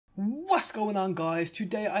What's going on, guys?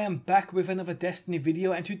 Today I am back with another Destiny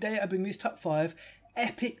video, and today I bring these top 5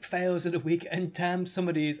 epic fails of the week. And damn, some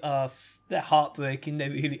of these are, they're heartbreaking, they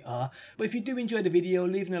really are. But if you do enjoy the video,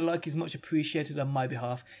 leaving a like is much appreciated on my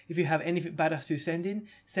behalf. If you have anything badass to send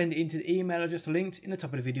it into the email address linked in the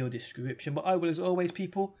top of the video description. But I will, as always,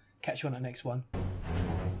 people, catch you on that next one.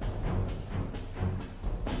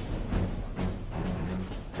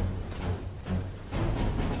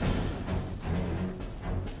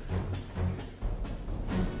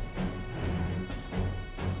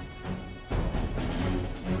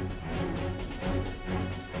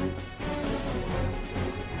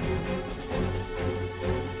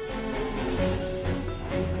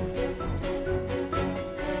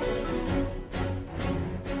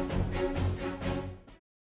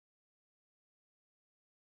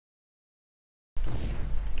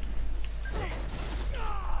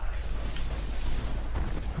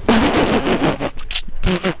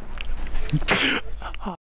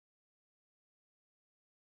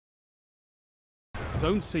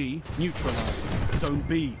 Zone C, neutralized. Zone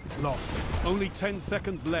B, lost. Only 10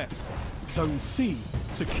 seconds left. Zone C,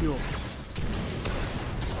 secure.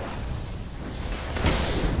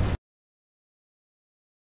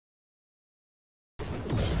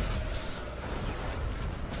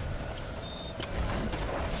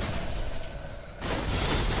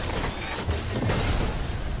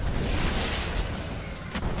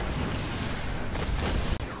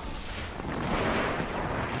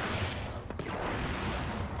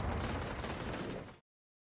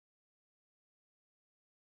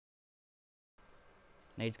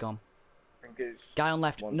 Nade's gone. Guy on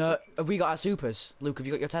left. No, have we got our supers? Luke, have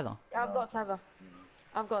you got your tether? Yeah, I've got a tether.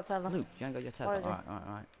 I've got a tether. Luke, you ain't got your tether. Where is he?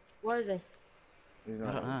 Alright. Where is he?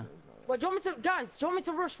 I don't know. Well, do you want me to, guys? Do you want me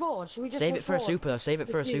to rush forward? Should we just Save rush it for a forward? super. Save it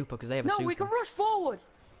for a super because they have a super. No, we can rush forward.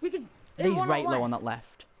 We can. He's right low on that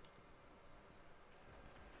left.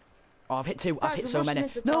 Oh, I've hit two. I've hit so many.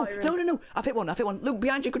 No. I've hit one. Luke,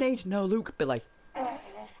 behind your grenade. No, Luke, Billy.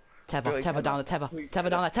 Tether down. Tether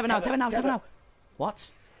now. What?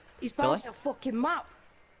 He's bouncing a fucking map.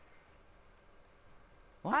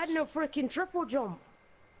 What? I had no freaking triple jump.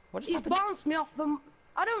 What just He's happened? bounced me off the.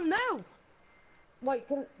 I don't know. Wait,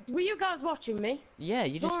 were you guys watching me? Yeah,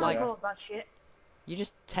 you just Someone like. record that shit. You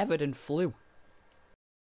just tethered and flew.